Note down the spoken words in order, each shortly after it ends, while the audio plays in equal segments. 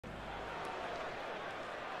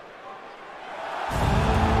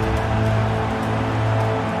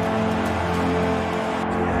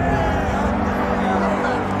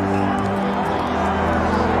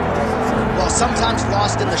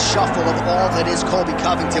lost in the shuffle of all that is Colby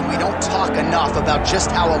Covington, we don't talk enough about just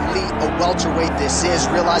how elite a welterweight this is.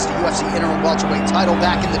 Realized the UFC interim welterweight title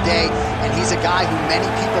back in the day, and he's a guy who many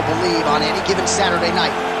people believe on any given Saturday night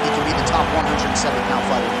he can be the top 170-pound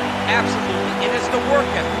fighter. Absolutely, and it's the work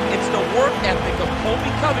ethic. It's the work ethic of Colby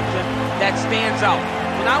Covington that stands out.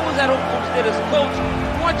 When I was at Oklahoma State as a coach,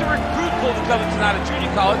 I wanted to recruit Colby Covington out of junior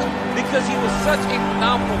college because he was such a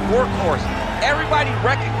phenomenal workhorse. Everybody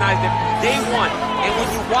recognized him from day one, and when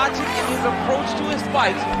you watch it in his approach to his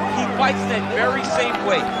fights, he fights that very same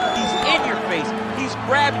way. He's in your face, he's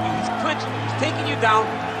grabbing you, he's clinching you, he's taking you down,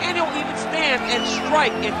 and he'll even stand and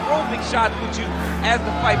strike and throw big shots with you as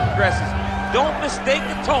the fight progresses. Don't mistake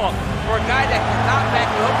the talk for a guy that cannot back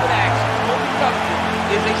it up with action. Colby Covington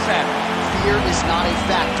is a savage. Fear is not a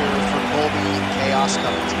factor for Colby Chaos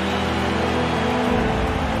Covington.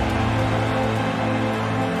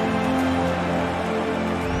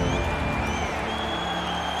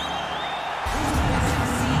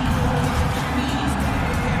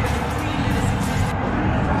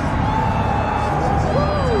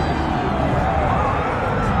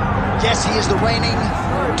 Yes, he is the reigning,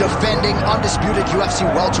 defending, undisputed UFC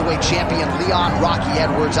welterweight champion, Leon Rocky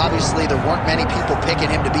Edwards. Obviously, there weren't many people picking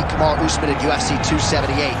him to beat Kamaru Usman at UFC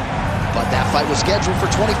 278. But that fight was scheduled for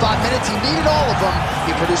 25 minutes. He needed all of them.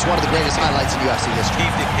 He produced one of the greatest highlights in UFC history.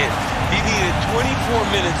 He needed 24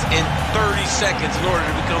 minutes and 30 seconds in order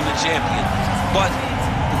to become the champion. But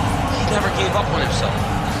he never gave up on himself.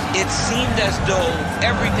 It seemed as though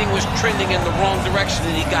everything was trending in the wrong direction,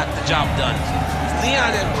 and he got the job done.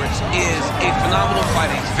 Leon Edwards is a phenomenal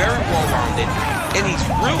fighter. He's very well-rounded, and he's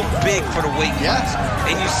real big for the weight class.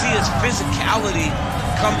 And you see his physicality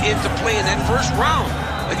come into play in that first round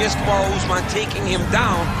against Kamaru Usman, taking him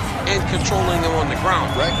down and controlling him on the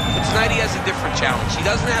ground. Right. But tonight he has a different challenge. He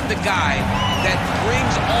doesn't have the guy that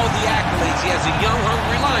brings all the accolades. He has a young,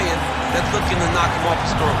 hungry lion that's looking to knock him off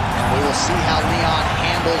his throne. And we will see how Leon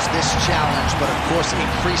handles this challenge, but of course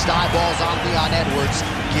increased eyeballs on Leon Edwards,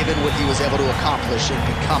 given what he was able to accomplish in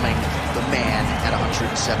becoming the man at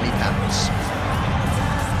 170 pounds.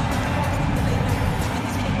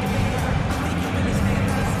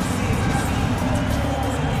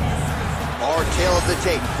 Our tale of the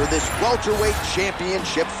tape for this welterweight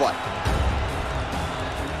championship fight.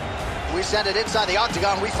 We send it inside the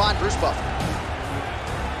octagon. We find Bruce Buffer.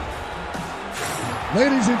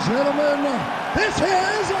 Ladies and gentlemen, this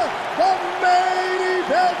is the main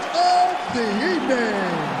event of the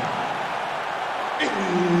evening.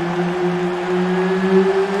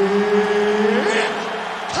 It's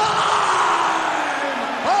time!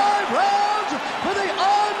 5 rounds for the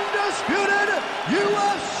undisputed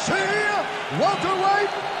UFC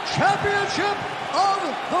Welterweight Championship of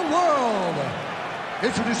the World.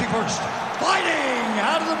 Introducing first, fighting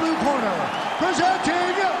out of the blue corner,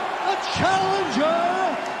 presenting the challenger,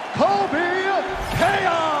 Colby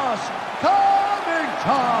Chaos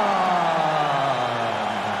Covington.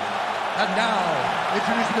 And now,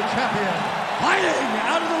 introducing the champion, fighting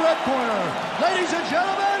out of the red corner, ladies and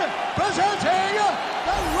gentlemen, presenting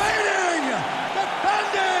the reigning,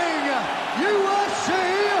 defending UFC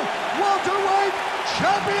welterweight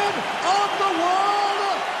champion of the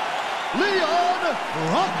world, Leon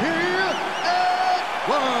Rocky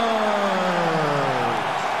Edwards.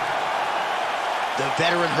 The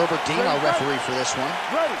veteran Herbert Dean, our referee for this one.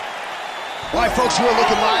 Ready. All right, folks, we are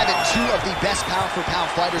looking live at 2 of the best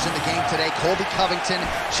pound-for-pound fighters in the game today. Colby Covington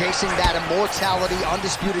chasing that immortality,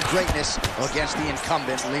 undisputed greatness against the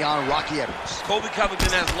incumbent, Leon Rocky Edwards. Colby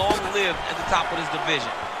Covington has long lived at the top of his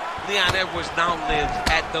division. Leon Edwards now lives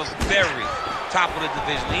at the very top of the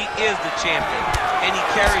division. He is the champion, and he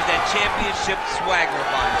carries that championship swagger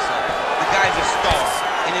about himself. The guy's a star,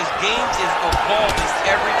 and his game is evolving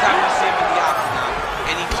every time we see him in the octagon,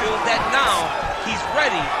 and he feels that now he's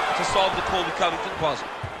ready to solve the Colby Covington puzzle.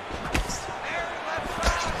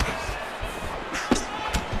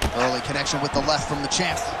 Early connection with the left from the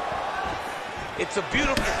champ. It's a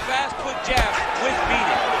beautiful fast foot jab with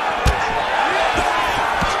beating.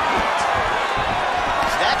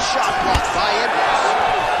 That shot blocked by Edwards.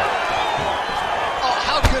 Oh,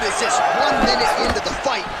 how good is this? 1 minute into the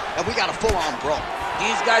fight, and we got a full-on brawl.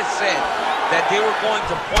 These guys said that they were going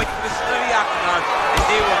to point to the center of the octagon and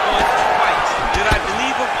they were going to fight. Did I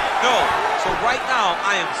believe them? No. So right now,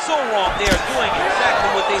 I am so wrong. They are doing exactly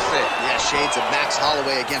what they said. Yeah, shades of Max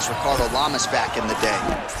Holloway against Ricardo Lamas back in the day.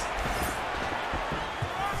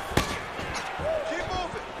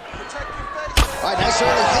 All right, nice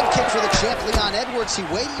early head kick for the champ, Leon Edwards. He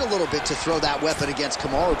waited a little bit to throw that weapon against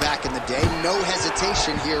Kamaru back in the day. No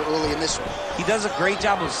hesitation here early in this one. He does a great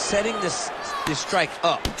job of setting this this strike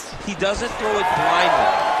up. He doesn't throw it blindly.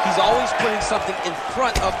 He's always putting something in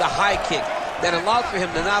front of the high kick that allowed for him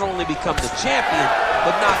to not only become the champion,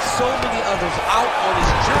 but knock so many others out on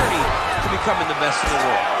his journey to becoming the best in the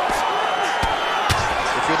world.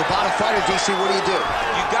 If you're the bottom fighter, DC, what do?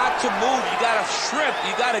 You got to move, you got to shrimp,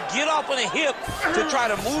 you got to get off on a hip to try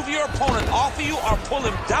to move your opponent off of you or pull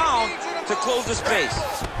him down to close the space.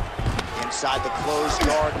 Inside the closed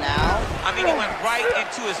guard now. I mean, he went right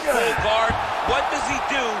into his full guard. What does he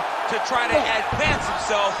do to try to advance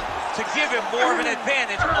himself to give him more of an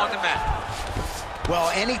advantage on the mat? Well,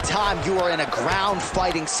 anytime you are in a ground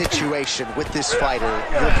fighting situation with this fighter,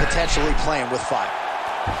 you're potentially playing with fire.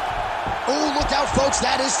 Oh, look out, folks,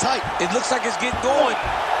 that is tight. It looks like it's getting going.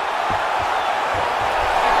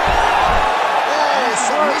 Oh,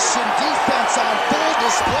 submission defense on full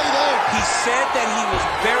display there. He said that he was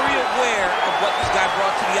very aware of what this guy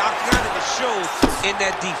brought to the octagon, and it showed in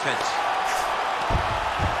that defense.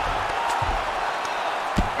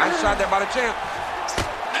 Nice shot there by the champ.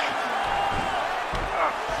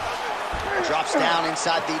 Drops down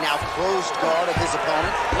inside the now closed guard of his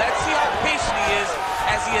opponent. Let's see how patient he is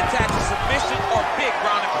as he attacks a submission or big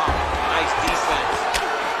ground and pound. Nice defense.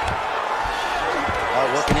 All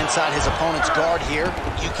right, working inside his opponent's guard here.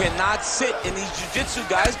 You cannot sit in these jiu-jitsu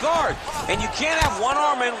guys' guard. And you can't have one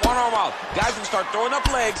arm in, one arm out. Guys will start throwing up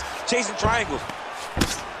legs, chasing triangles.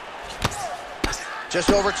 Just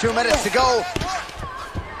over 2 minutes to go.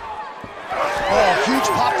 Oh, huge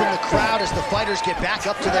pop from the crowd as the fighters get back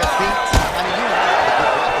up to their feet. I mean, you know how the good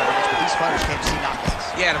grappling is, but these fighters came to see knockouts.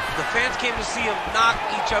 Yeah, the fans came to see them knock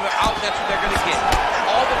each other out, and that's what they're going to get.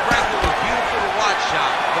 All the grappling was beautiful to watch, Sean,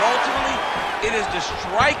 but ultimately, it is the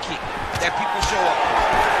striking that people show up for.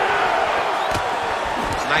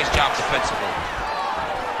 Nice job defensively.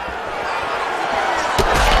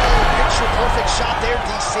 Picture-perfect shot there,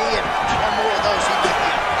 DC, and one more of those he might be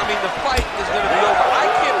out. I mean, the fight is going to be over. I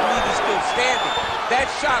can't believe he's still standing. That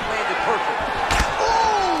shot landed perfect.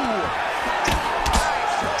 Ooh!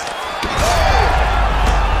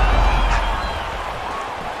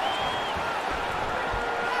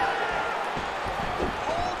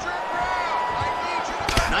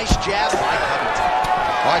 Nice jab by Covington.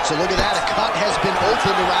 All right, so look at that. A cut has been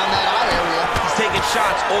opened around that eye area. He's taking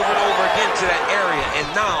shots over and over again to that area, and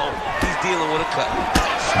now he's dealing with a cut.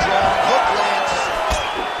 Strong hook lands.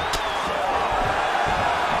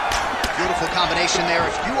 Beautiful combination there.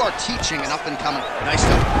 If you are teaching an up-and-coming, nice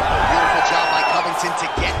stuff. Beautiful job by Covington to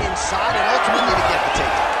get inside and ultimately to get the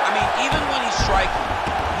takedown. I mean, even when he's striking,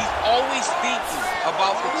 he's always thinking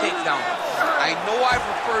about the takedown. I know I've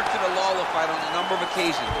referred to the Lawler fight on a number of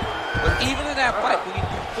occasions, but even in that fight, when he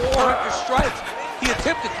threw 400 strikes, he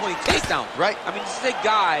attempted 20 takedowns. Right. I mean, this is a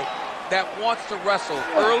guy that wants to wrestle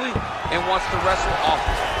early and wants to wrestle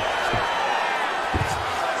often.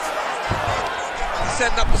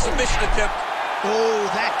 Setting up a submission attempt. Oh,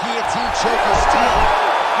 that guillotine choke is tough.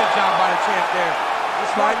 Good job by the champ there.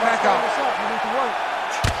 Slide back out.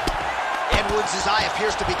 Edwards' eye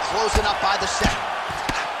appears to be closing up by the second.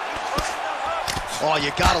 Oh, you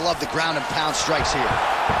gotta love the ground and pound strikes here.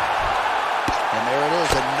 And there it is,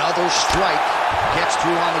 another strike gets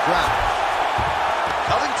through on the ground.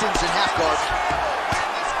 Covington's in half guard.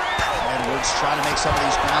 Edwards trying to make some of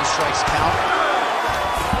these ground strikes count.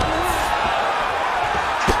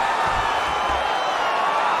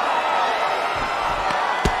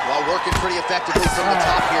 While working pretty effectively from the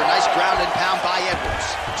top here. Nice ground and pound by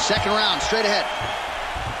Edwards. Second round, straight ahead.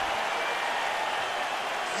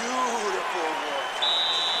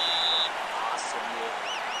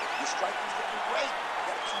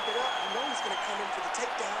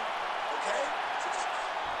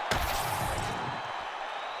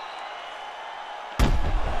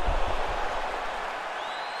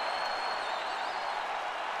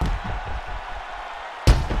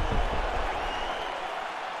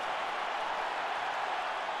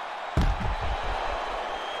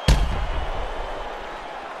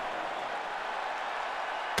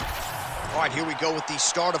 All right, here we go with the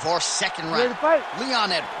start of our second round.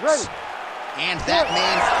 Leon Edwards. And that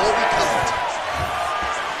man, Colby Covington.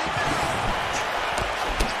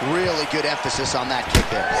 Really good emphasis on that kick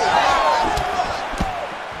there.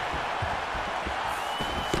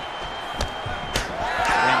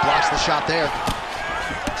 And blocks the shot there.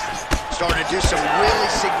 Starting to do some really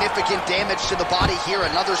significant damage to the body here.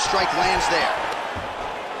 Another strike lands there.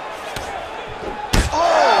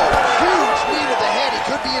 Oh, huge knee to the head. He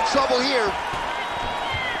could be in trouble here.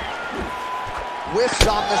 Whiffs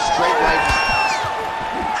on the straight right.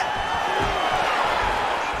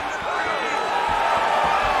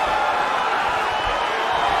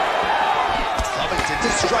 Covington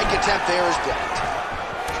strike attempt there is blocked.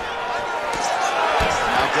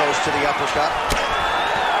 Now goes to the uppercut.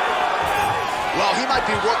 Well, he might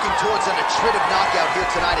be working towards an attritive knockout here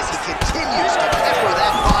tonight as he continues to pepper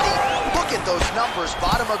that body. Look at those numbers,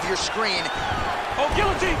 bottom of your screen. Oh,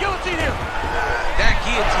 guillotine, guillotine here. That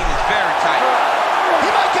guillotine is very tight. He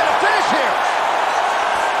might get a finish here.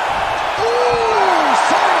 Ooh,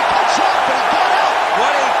 sorry to cut you off, but he got out.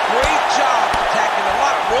 What a great job attacking the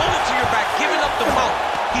lock, rolling to your back, giving up the mount.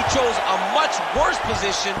 He chose a much worse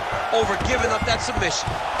position over giving up that submission.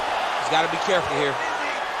 He's got to be careful here.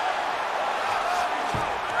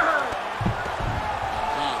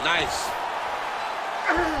 Nice.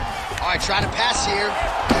 All right, trying to pass here.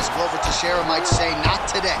 As Glover Teixeira might say, not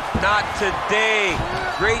today. Not today.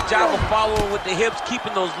 Great job of following with the hips,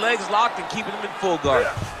 keeping those legs locked and keeping them in full guard.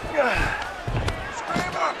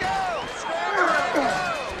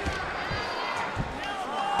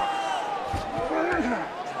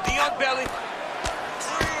 Knee on belly.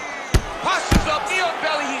 Postures up, knee on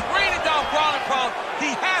belly. He's raining down ground and pound.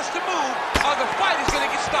 He has to move or the fight is going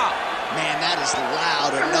to get stopped. Man, that is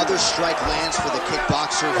loud. Another strike lands for the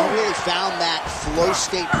kickboxer. He really found that flow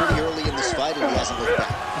state pretty early in this fight, and he hasn't looked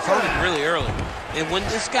back. He found it really early. And when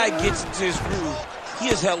this guy gets into his groove, he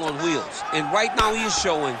is hell on wheels. And right now he is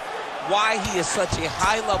showing why he is such a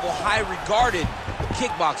high-level, high-regarded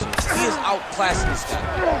kickboxer. He is outclassing this guy.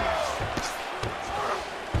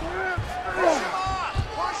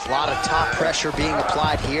 A lot of top pressure being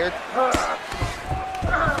applied here.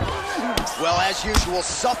 Well, as usual,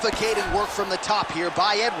 suffocating work from the top here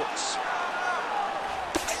by Edwards.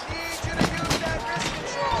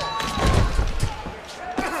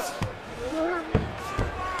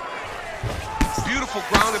 Beautiful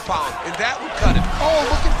ground and pound, and that would cut him. Oh,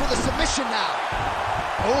 looking for the submission now.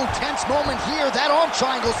 Oh, tense moment here. That arm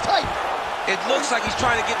triangle's tight. It looks like he's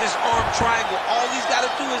trying to get this arm triangle. All he's got to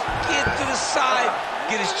do is get to the side,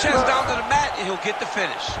 get his chest down to the mat, and he'll get the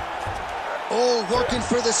finish. Oh, working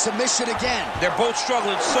for the submission again. They're both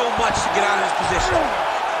struggling so much to get out of this position.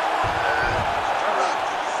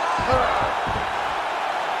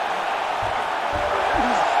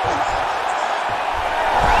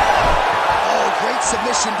 Oh, great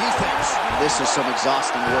submission defense. This is some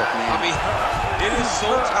exhausting work, man. I mean, it is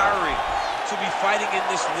so tiring to be fighting in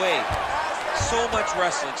this way. So much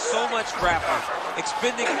wrestling, so much grappling,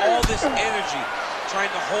 expending all this energy,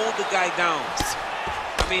 trying to hold the guy down.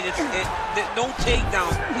 I mean, no takedown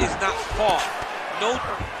is not fought. No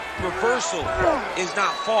reversal is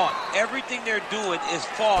not fought. Everything they're doing is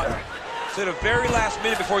fought to the very last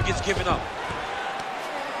minute before it gets given up.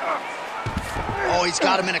 Oh, he's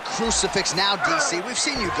got him in a crucifix now, DC. We've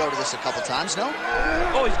seen you go to this a couple times, no?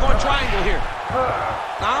 Oh, he's going triangle here.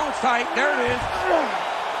 Now it's tight. There it is.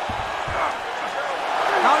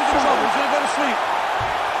 Now he's in trouble. He's going to go to sleep.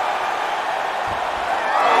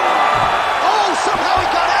 Somehow he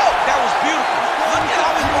got out. That was beautiful. Look at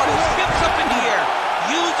how he brought his hips up in the air.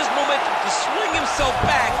 Used his momentum to swing himself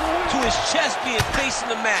back to his chest being facing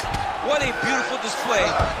the mat. What a beautiful display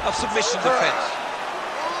of submission defense.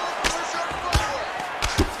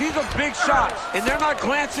 These are big shots, and they're not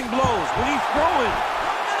glancing blows. When he's throwing,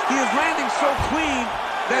 he is landing so clean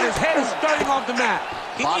that his head is starting off the mat.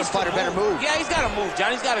 Bottom fighter better move. Yeah, he's got to move,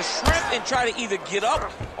 John. He's got to shrimp and try to either get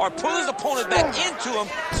up or pull his opponent back into him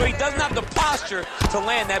so he doesn't have the posture to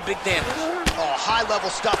land that big damage. Oh,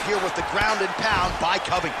 high-level stuff here with the ground and pound by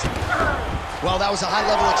Covington. Well, that was a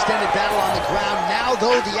high-level extended battle on the ground. Now,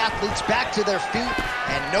 though, the athletes back to their feet,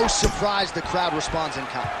 and no surprise, the crowd responds in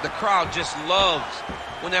kind. The crowd just loves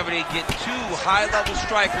whenever they get two high-level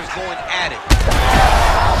strikers going at it.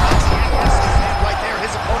 Right there,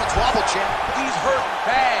 his opponent's wobble chin. He's hurt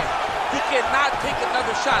bad. He cannot take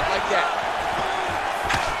another shot like that.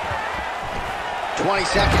 20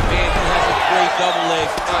 seconds. Man, he has a great double leg.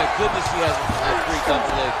 My goodness, he has a great double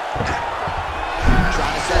leg.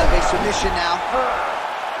 Trying to set up a submission now.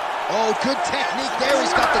 Oh, good technique there.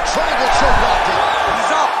 He's got the triangle choke locked in.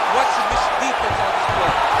 He's up. What submission defense on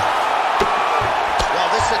display? Well,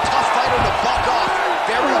 this is a tough fighter to buck off.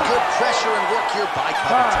 Very good pressure and work here by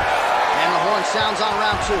Covington. And the horn sounds on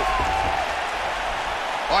round two.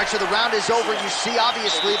 All right, so the round is over. You see,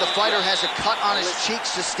 obviously, the fighter has a cut on his cheek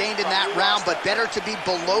sustained in that round, but better to be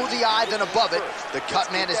below the eye than above it. The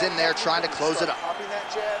cut man is in there trying to close it up.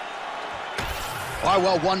 All right,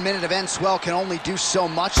 well, 1 minute of end swell can only do so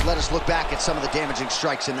much. Let us look back at some of the damaging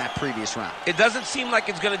strikes in that previous round. It doesn't seem like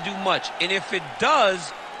it's going to do much, and if it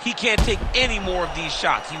does, he can't take any more of these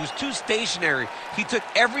shots. He was too stationary. He took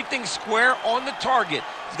everything square on the target.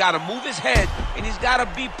 He's got to move his head, and he's got to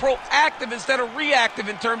be proactive instead of reactive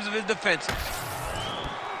in terms of his defense.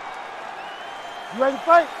 You ready to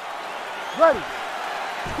fight? Ready.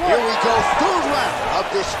 Here we go, third round of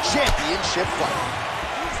this championship fight.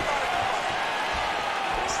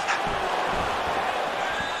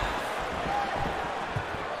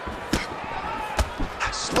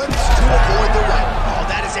 Slips to avoid the right. Oh,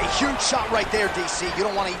 that is a huge shot right there, DC. You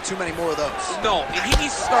don't want to eat too many more of those. No, and he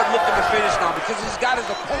needs to start looking to finish now because he's got his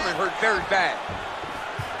opponent hurt very bad.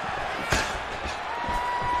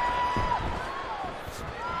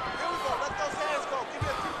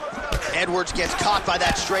 Edwards gets caught by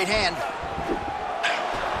that straight hand.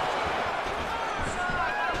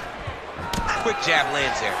 Quick jab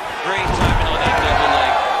lands there. Great timing on that double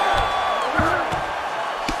leg.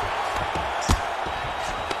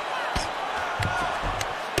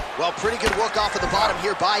 Well, pretty good work off of the bottom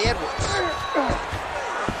here by Edwards.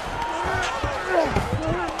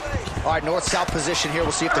 All right, north-south position here.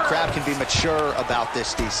 We'll see if the crowd can be mature about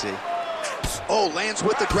this, DC. Oh, lands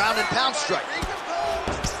with the ground and pound strike.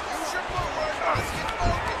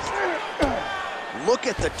 Look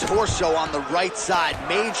at the torso on the right side.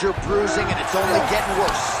 Major bruising, and it's only getting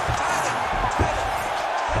worse.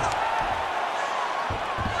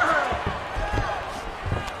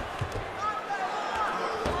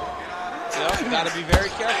 Got to be very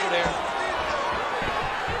careful there.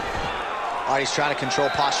 All right, he's trying to control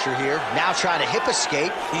posture here. Now trying to hip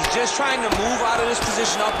escape. He's just trying to move out of this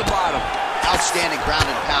position off the bottom. Outstanding ground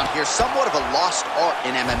and pound here. Somewhat of a lost art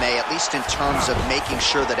in MMA, at least in terms of making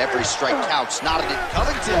sure that every strike counts. Not in it.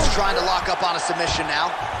 Covington's trying to lock up on a submission now.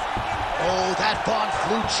 Oh, that Von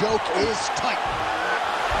Flue choke is tight.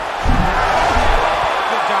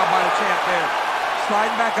 Good job by the champ there.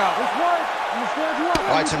 Sliding back up. It's one.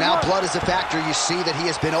 All right, so now blood is a factor. You see that he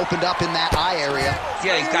has been opened up in that eye area.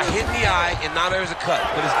 Yeah, he got hit in the eye, and now there's a cut.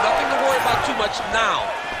 But it's nothing to worry about too much now.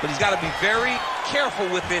 But he's got to be very careful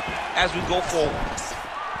with it as we go forward.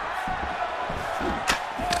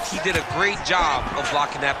 He did a great job of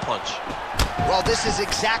blocking that punch. Well, this is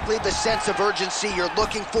exactly the sense of urgency you're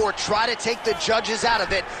looking for. Try to take the judges out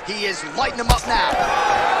of it. He is lighting them up now.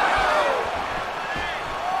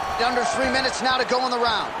 Under 3 minutes now to go in the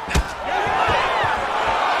round. Huge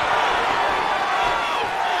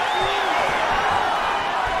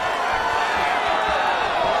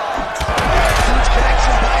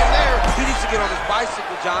connection by him there. He needs to get on his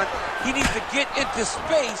bicycle, John. He needs to get into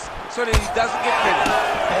space so that he doesn't get finished.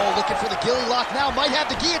 Oh, looking for the gilly lock now. Might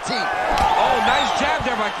have the guillotine. Oh, nice jab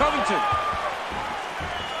there by Covington.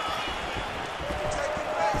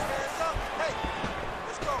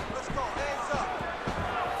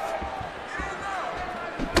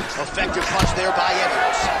 Effective punch there by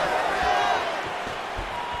Edwards.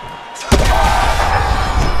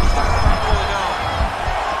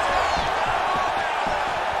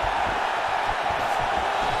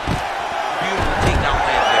 Beautiful takedown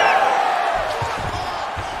land there.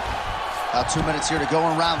 About 2 minutes here to go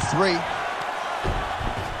in round 3.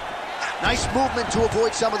 Nice movement to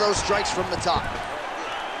avoid some of those strikes from the top.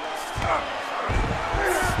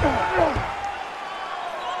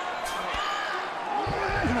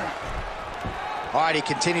 All right, he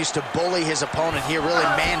continues to bully his opponent here, really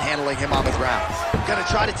manhandling him on the ground. Gonna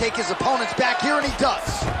try to take his opponents back here, and he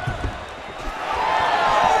does.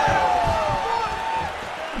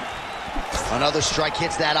 Another strike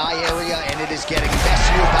hits that eye area, and it is getting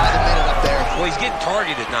messier by the minute up there. Well, he's getting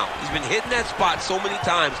targeted now. He's been hitting that spot so many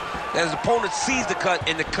times that his opponent sees the cut,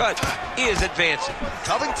 and the cut is advancing.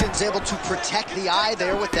 Covington's able to protect the eye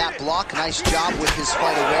there with that block. Nice job with his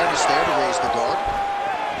fight awareness there to raise the guard.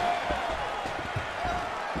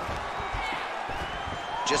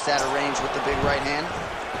 Just out of range with the big right hand.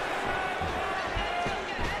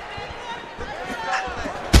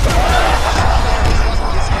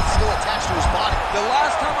 His head still attached to his body. The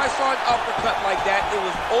last time I saw an uppercut like that, it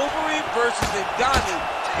was Overeem versus Ngannou.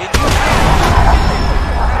 And you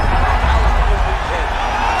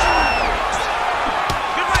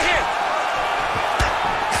good right hand.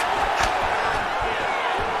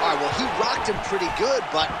 All right, well, he rocked him pretty good,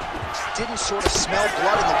 but didn't sort of smell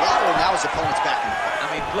blood in the water, and now his opponent's back in the fight. I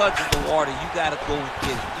mean, blood's in the water. You got to go and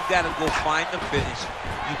get it. You got to go find the finish.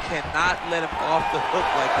 You cannot let him off the hook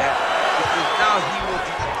like that, because now he will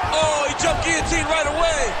be... Oh, he jumped guillotine right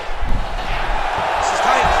away. This is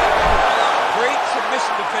tight. Great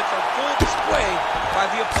submission defense on full display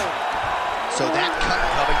by the opponent. So that cut,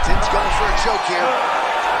 Covington's going for a choke here.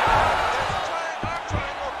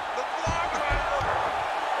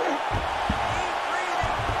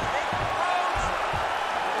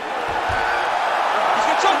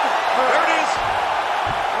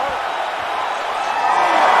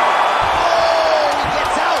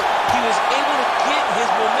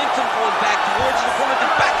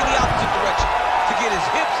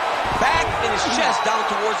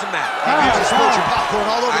 popcorn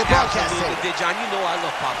all over the broadcast tape. Did, John. You know I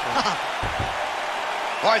love popcorn.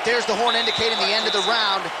 All right, there's the horn indicating the end of the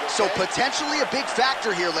round. So potentially a big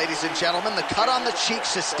factor here, ladies and gentlemen. The cut on the cheek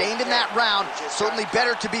sustained in that round. Certainly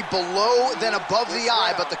better to be below than above the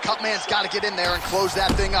eye, but the cut man's got to get in there and close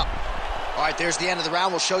that thing up. All right, there's the end of the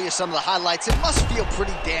round. We'll show you some of the highlights. It must feel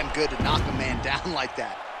pretty damn good to knock a man down like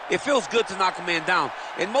that. It feels good to knock a man down,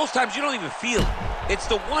 and most times you don't even feel it. It's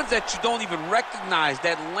the ones that you don't even recognize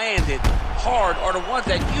that landed hard are the ones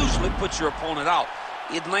that usually put your opponent out.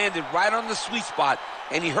 It landed right on the sweet spot,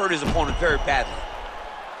 and he hurt his opponent very badly.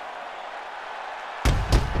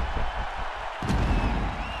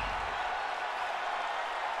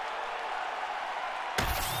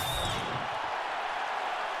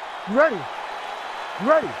 Ready.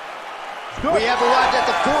 Ready. We have arrived at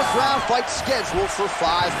the 4th round fight scheduled for 5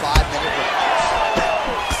 5-minute rounds.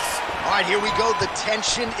 All right, here we go. The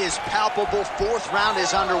tension is palpable. 4th round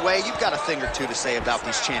is underway. You've got a thing or two to say about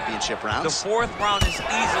these championship rounds. The 4th round is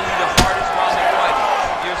easily the hardest round of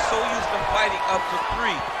fighting. You're so used to fighting up to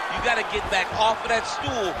 3. You got to get back off of that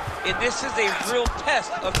stool, and this is a real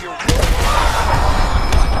test of your will.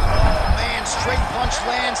 Oh, man, straight punch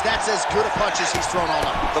lands. That's as good a punch as he's thrown all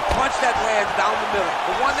night. The punch that lands down the middle,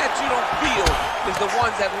 the one that you don't feel, is the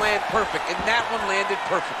ones that land perfect, and that one landed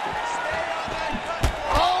perfectly.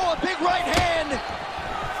 Oh, a big right hand.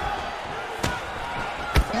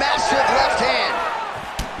 Massive left hand.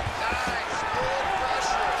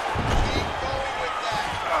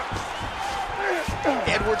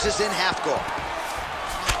 Edwards is in half guard.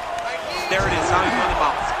 There it is, how he run him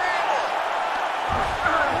out.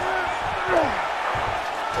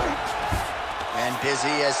 And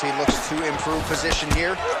busy as he looks to improve position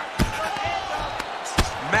here.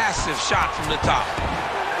 Massive shot from the top.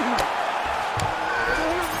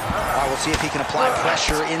 All right, we'll see if he can apply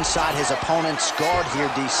pressure inside his opponent's guard here,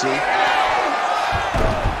 DC.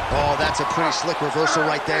 Oh, that's a pretty slick reversal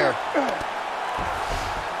right there.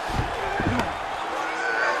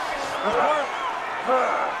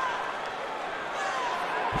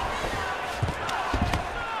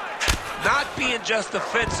 Not being just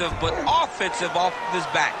defensive, but offensive off of his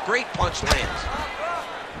back. Great punch lands.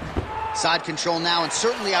 Side control now, and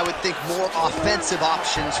certainly I would think more offensive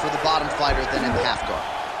options for the bottom fighter than in the half guard.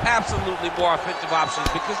 Absolutely more offensive options,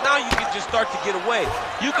 because now you can just start to get away.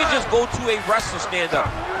 You can just go to a wrestler stand-up.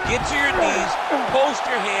 Get to your knees, post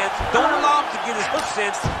your hands, don't allow him to get his hooks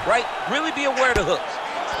in, right? Really be aware of the hooks.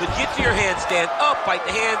 But get to your hands, stand up, fight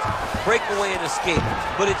the hands, break away and escape.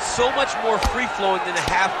 But it's so much more free-flowing than a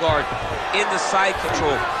half guard in the side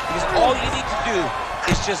control, because all you need to do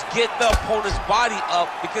is just get the opponent's body up,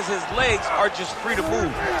 because his legs are just free to move.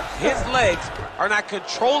 His legs are not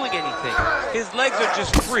controlling anything. His legs are just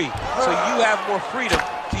free, so you have more freedom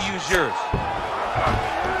to use yours.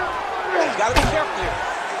 You gotta be careful here.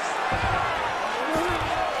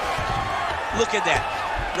 Look at that.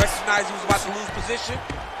 Recognize he was about to lose position.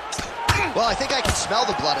 Well, I think I can smell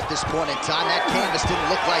the blood at this point in time. That canvas didn't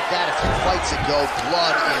look like that a few fights ago.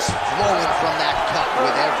 Blood is flowing from that cut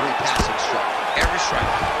with every passing strike. Every strike.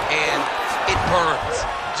 And it burns.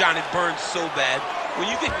 John, it burns so bad. When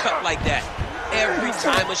you get cut like that, every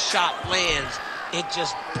time a shot lands, it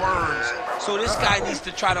just burns. So this guy needs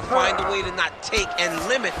to try to find a way to not take and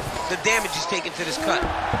limit the damage he's taking to this cut.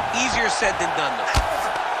 Easier said than done, though.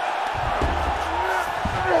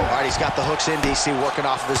 All right, he's got the hooks in, DC, working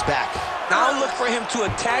off of his back. Now look for him to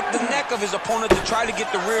attack the neck of his opponent to try to get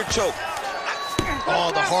the rear choke.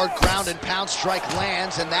 Oh, the hard ground and pound strike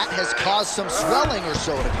lands, and that has caused some swelling or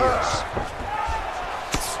so, it appears.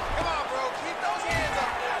 Come on, bro. Keep those hands up.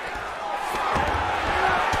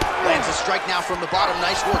 Lands a strike now from the bottom.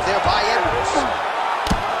 Nice work there by Edwards.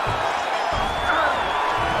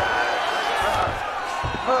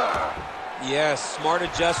 Yes, smart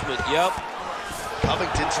adjustment, yep.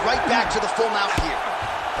 Covington's right back to the full mount here.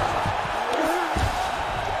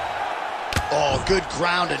 Oh, good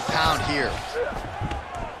ground and pound here.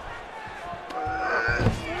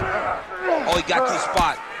 Oh, he got to the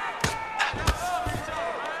spot.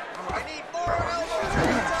 I need more elbows at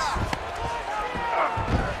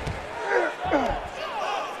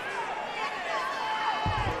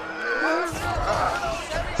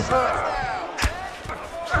the top.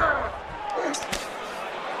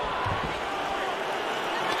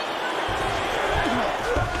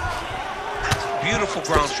 Beautiful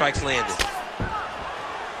ground strikes landed.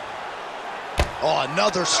 Oh,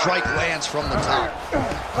 another strike lands from the top.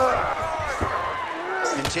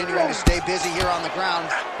 Continuing to stay busy here on the ground.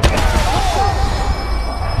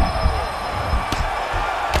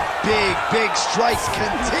 Big strikes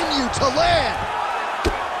continue to land.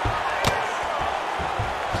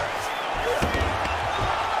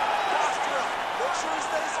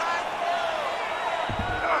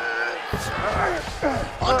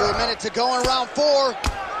 Under a minute to go in round 4.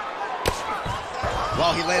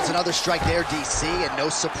 Well, he lands another strike there, DC, and no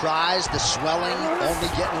surprise, the swelling only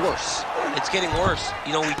getting worse. It's getting worse.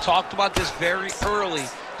 You know, we talked about this very early,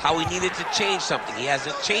 how he needed to change something. He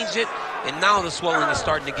hasn't changed it, and now the swelling is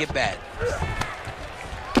starting to get bad.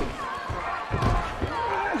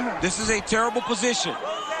 This is a terrible position.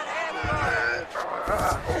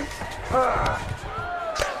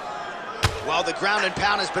 Well, the ground and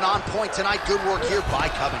pound has been on point tonight. Good work here by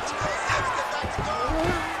Covington.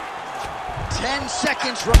 10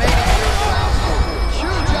 seconds remaining here in round 4.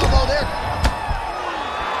 Huge elbow there.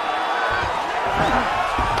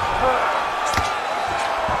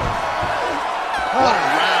 What a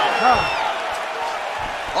round.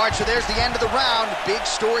 All right, so there's the end of the round. Big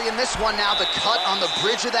story in this one now. The cut on the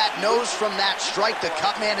bridge of that nose from that strike. The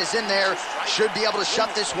cut man is in there. Should be able to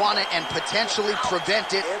shut this one and potentially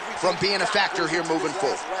prevent it from being a factor here moving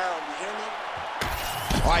forward.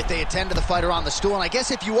 All right, they attend to the fighter on the stool. And I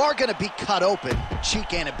guess if you are going to be cut open,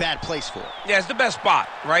 cheek ain't a bad place for it. Yeah, it's the best spot,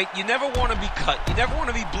 right? You never want to be cut. You never want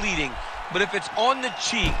to be bleeding. But if it's on the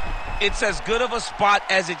cheek, it's as good of a spot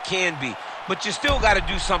as it can be. But you still got to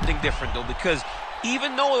do something different, though, because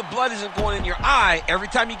even though the blood isn't going in your eye, every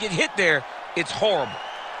time you get hit there, it's horrible.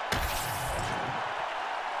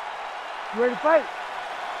 You ready to fight?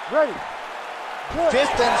 Ready. Good.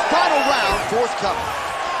 5th and final round, 4th coming.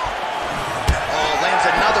 Oh, lands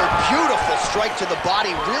another beautiful strike to the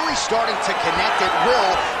body, really starting to connect at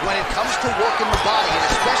will when it comes to working the body, and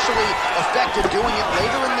especially effective doing it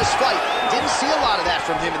later in this fight. Didn't see a lot of that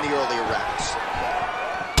from him in the earlier rounds.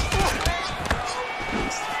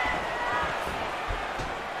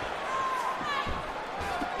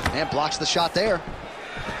 And blocks the shot there.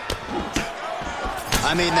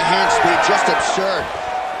 I mean, the hand speed, just absurd.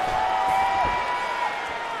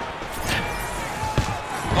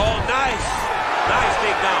 Oh, nice. Nice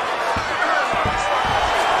takedown.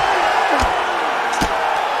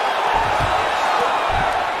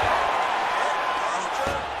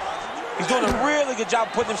 He's doing a really good job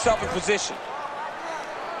putting himself in position.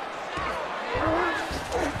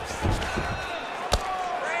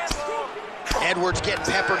 Edwards getting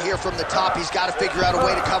peppered here from the top. He's got to figure out a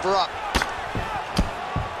way to cover up.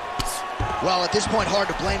 Well, at this point, hard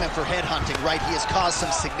to blame him for headhunting, right? He has caused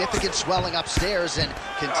some significant swelling upstairs and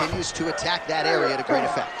continues to attack that area to great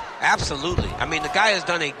effect. Absolutely. I mean, the guy has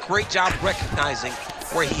done a great job recognizing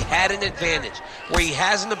where he had an advantage, where he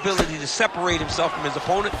has an ability to separate himself from his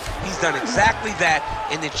opponent. He's done exactly that,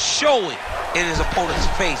 and it's showing in his opponent's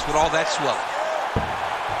face with all that swelling.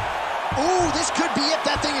 Ooh, this could be it.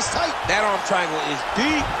 That thing is tight. That arm triangle is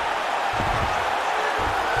deep.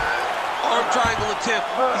 Arm triangle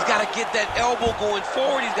attempt. He's got to get that elbow going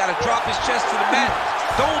forward. He's got to drop his chest to the mat.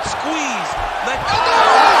 Don't squeeze. Let go.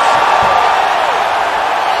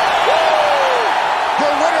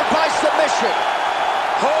 The winner by submission.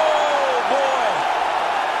 Oh, boy.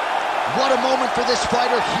 What a moment for this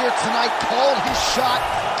fighter here tonight. Called his shot,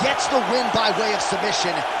 gets the win by way of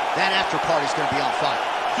submission. That after party's going to be on fire.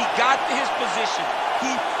 He got to his position. He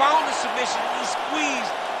found the submission. He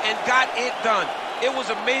squeezed and got it done. It was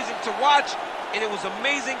amazing to watch, and it was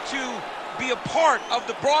amazing to be a part of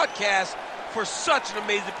the broadcast for such an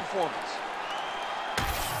amazing performance.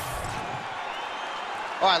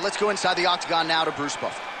 All right, let's go inside the octagon now to Bruce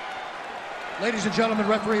Buffer. Ladies and gentlemen,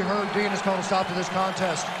 referee Herb Dean has called a stop to this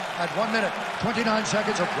contest at 1 minute, 29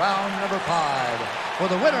 seconds of round number 5. For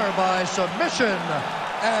the winner by submission,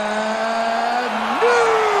 and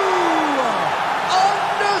new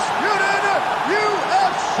undisputed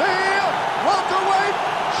UFC welterweight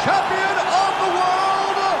champion of the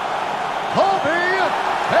world, Colby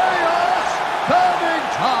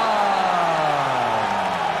Covington.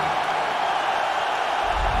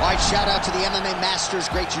 All right, shout out to the MMA Masters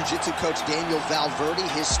great jiu-jitsu coach Daniel Valverde.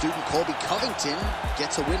 His student Colby Covington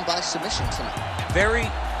gets a win by submission tonight. Very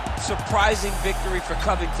surprising victory for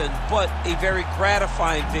Covington, but a very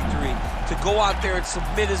gratifying victory to go out there and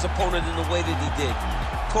submit his opponent in the way that he did.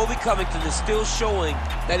 Colby Covington is still showing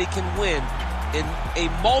that he can win in a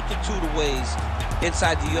multitude of ways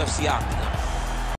inside the UFC octagon.